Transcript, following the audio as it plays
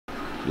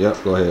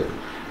Yep, go ahead.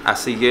 I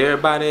see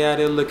everybody out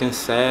there looking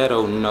sad,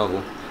 oh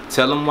no.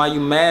 Tell them why you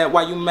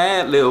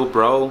mad, lil'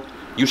 bro.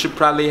 You should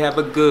probably have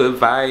a good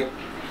vibe.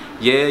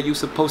 Yeah, you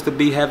supposed to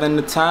be having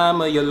the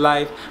time of your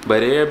life,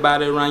 but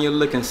everybody around you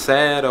looking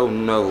sad, oh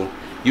no.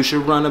 You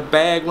should run a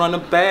bag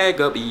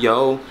up,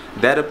 yo.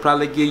 That'll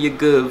probably give you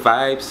good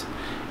vibes.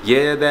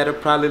 Yeah, that'll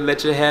probably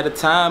let you have the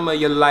time of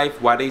your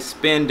life while they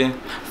spending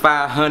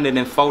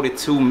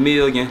 542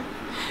 million.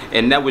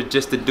 And that was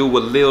just to do a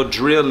little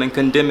drill and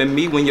condemning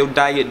me when your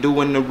diet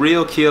doing the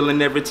real killing.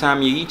 Every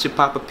time you eat, you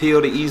pop a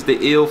pill to ease the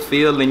ill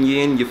feeling.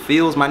 You in your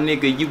feels, my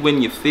nigga, you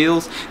in your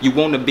feels. You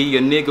wanna be a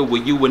nigga,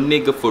 well you a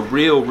nigga for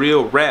real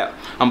rap.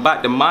 I'm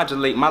about to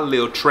modulate my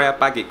little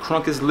trap. I get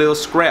crunk as little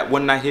scrap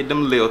when I hit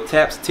them little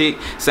taps tick.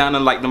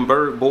 Sounding like them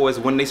Burg boys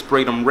when they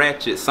spray them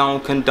ratchets. I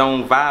don't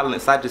condone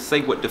violence, I just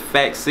say what the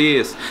facts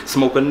is.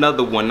 Smoke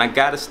another one, I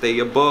gotta stay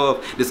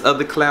above this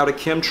other cloud of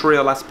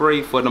chemtrail I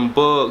spray for them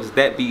bugs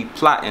that be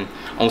plotting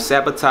on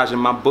sabotaging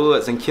my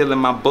buds and killing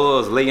my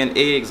buzz, laying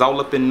eggs all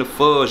up in the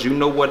fuzz. You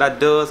know what I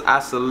does?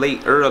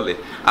 Isolate early.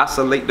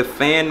 Isolate the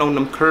fan on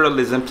them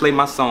curlies and play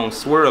my song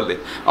swirly.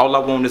 All I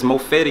want is more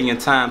fetty and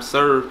time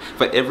served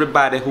for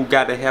everybody who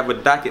gotta have a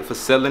docket for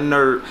selling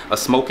nerd or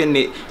smoking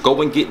it.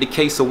 Go and get the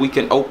case so we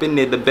can open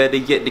it, or better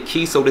yet the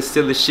key so the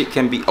silly shit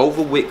can be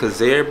over with,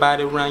 cause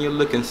everybody around you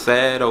looking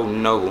sad, oh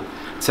no.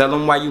 Tell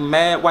them why you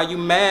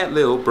mad,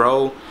 lil'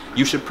 bro.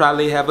 You should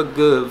probably have a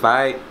good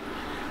vibe.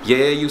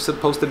 Yeah, you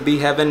supposed to be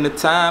having the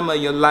time of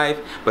your life,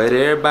 but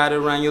everybody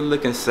around you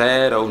looking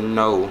sad, oh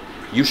no.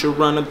 You should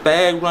run a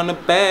bag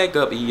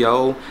up,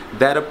 yo.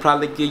 That'll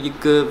probably give you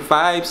good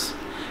vibes.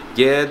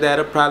 Yeah,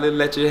 that'll probably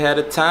let you have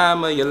the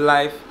time of your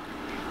life.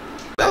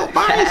 Oh,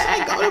 Barnes,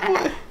 go that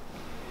boy.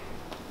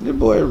 That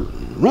boy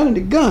running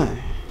the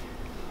gun.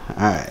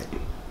 Alright.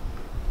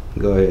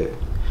 Go ahead.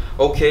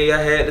 Okay, I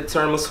had to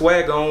turn my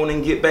swag on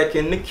and get back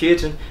in the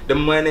kitchen. The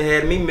money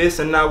had me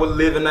missing, I was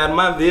living out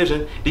my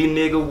vision. These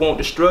niggas want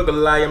the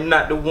struggle, I am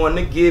not the one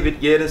to give it.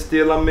 Yet and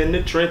still I'm in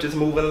the trenches,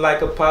 moving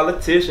like a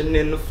politician.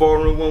 In the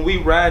foreign when we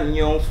riding,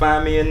 you don't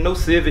find me in no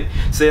Civic.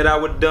 Said I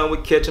was done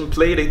with catch and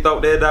play, they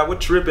thought that I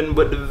was tripping.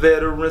 But the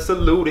veterans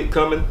saluted,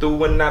 coming through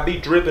when I be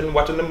dripping.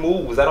 Watching the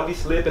moves, I don't be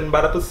slipping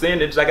by the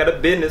percentage. I got a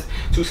business,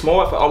 too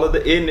smart for all of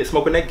the ignorant.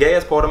 Smoking that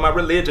gas, part of my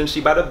religion.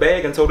 She by the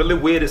bag and totally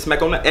with it,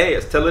 smack on the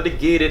ass, tell her to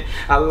get it.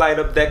 I light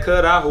up that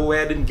cut out who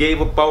had and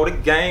gave up all the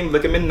game.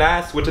 Look at me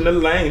now, switching the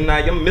lane.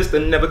 I am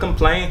Mr. Never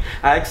Complain.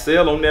 I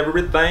excel on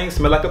everything.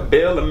 Smell like a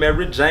bell of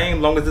Mary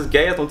Jane. Long as this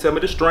gas don't tell me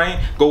to strain.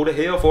 Go to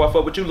hell before I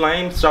fuck with you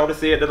lame. Shawty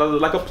said that I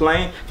look like a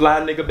plane. Fly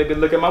nigga, baby,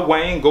 look at my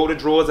Wayne. Go to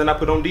drawers and I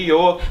put on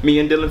Dior. Me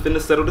and Dylan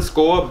finna settle the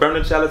score.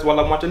 Burning chalice while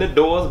I'm watching the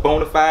doors.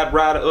 Bonafide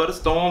rider of the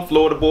storm.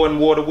 Florida boy in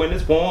water when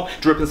it's warm.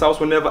 Dripping sauce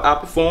whenever I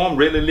perform.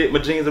 Really lit, my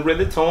jeans are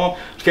really torn.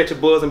 Catch a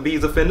buzz and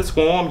bees are finna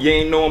swarm. You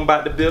ain't know I'm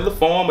about to build a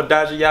farm. A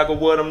Dajiago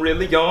what I'm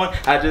really on.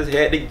 I just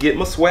had to get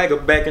my swagger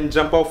back and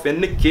jump off in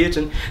the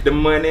kitchen. The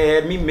money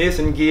had me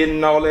missing,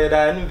 getting all that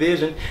I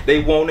envisioned.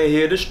 They wanna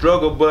hear the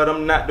struggle, but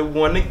I'm not the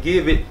one to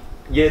give it.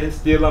 Yet and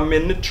still I'm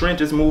in the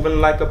trenches,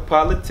 moving like a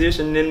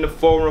politician. In the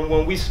forum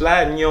when we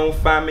sliding, you don't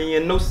find me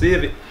in no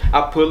Civic.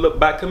 I pull up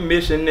by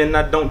commission and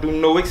I don't do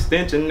no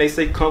extension. They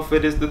say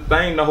comfort is the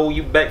thing to hold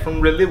you back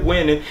from really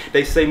winning.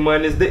 They say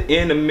money's the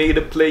enemy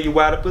to play you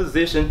out of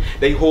position.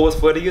 They whores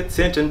for the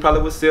attention,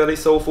 probably would sell they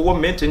soul for a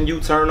mention. You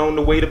turn on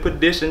the way to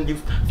perdition,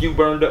 you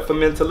burned up for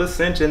mental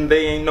ascension.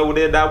 They ain't know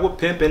that I was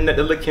pimping, that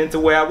they look into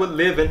where I was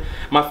living.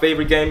 My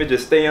favorite game is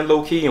just staying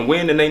low key and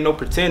winning, ain't no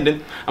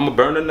pretending. I'ma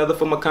burn another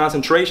for my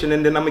concentration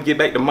and then I'ma get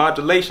back to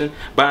modulation.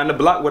 Buying the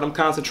block where I'm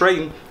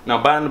concentrating.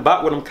 Now buying the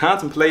block where I'm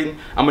contemplating.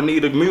 I'ma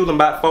need a mule and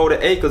about 40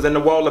 acres and the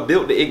wall I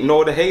built to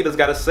ignore the haters.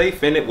 Got a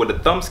safe in it with a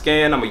thumb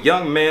scan. I'm a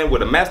young man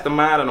with a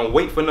mastermind. I don't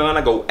wait for none,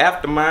 I go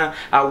after mine.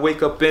 I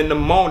wake up in the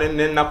morning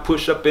and I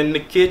push up in the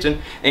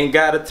kitchen. Ain't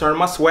gotta turn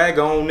my swag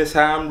on, this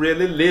how I'm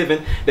really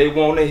living. They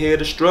wanna hear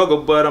the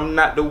struggle, but I'm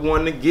not the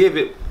one to give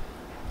it.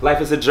 Life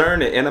is a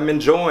journey and I'm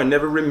enjoying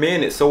every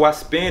minute, so I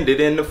spend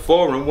it in the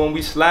foreign. When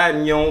we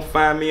sliding, you don't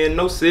find me in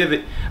no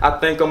Civic. I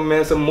think I'm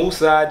in some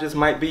Musa, I just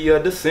might be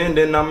a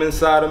descendant. I'm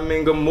inside of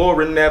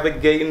Mingamora,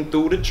 navigating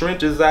through the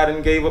trenches. I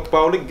done gave up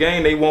all the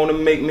game, they wanna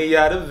make me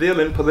out a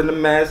villain. Pulling the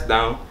mask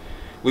down,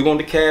 we want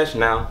the cash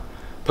now.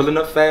 Pulling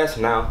up fast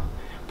now,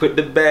 put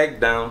the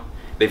bag down.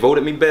 They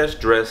voted me best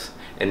dressed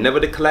and never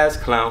the class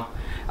clown.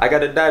 I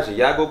got a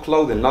Dajiago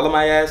clothing all of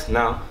my ass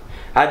now.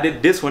 I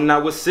did this when I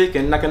was sick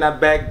and I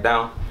cannot back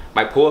down.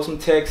 Might pour some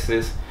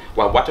Texas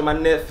while watching my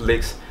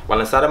Netflix,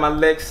 while inside of my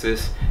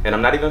Lexus, and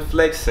I'm not even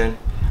flexing,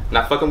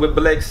 not fucking with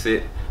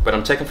Blexit, but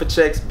I'm checking for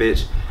checks,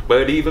 bitch.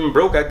 But even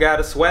broke, I got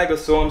a swagger,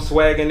 so I'm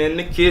swagging in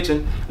the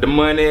kitchen. The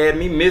money had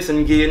me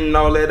missing, getting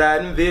all that I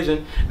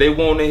envisioned. They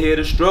wanna hear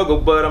the struggle,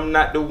 but I'm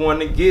not the one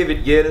to give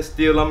it. Yet and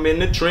still I'm in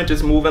the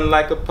trenches, moving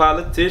like a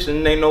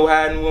politician. Ain't no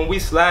hiding when we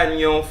sliding,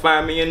 you don't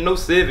find me in no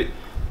Civic.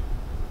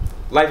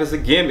 Life is a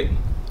gimmick.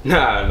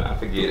 Nah,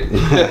 forget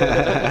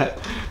it.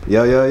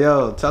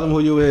 Yo, tell them who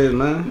you is,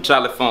 man.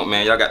 Charli Funk,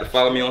 man. Y'all got to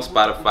follow me on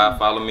Spotify,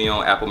 follow me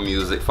on Apple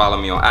Music, follow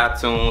me on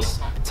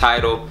iTunes,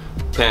 Tidal,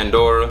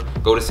 Pandora.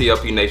 Go to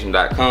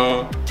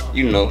clpnation.com.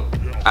 You know,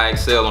 I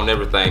excel on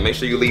everything. Make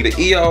sure you leave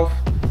the E off,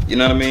 you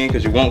know what I mean?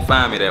 Because you won't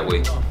find me that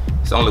way.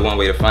 It's only one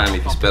way to find me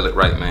if you spell it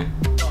right, man.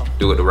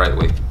 Do it the right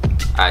way.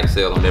 I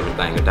excel on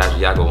everything.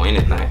 Adagiago on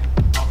anything.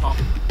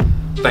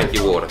 Thank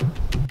you, water.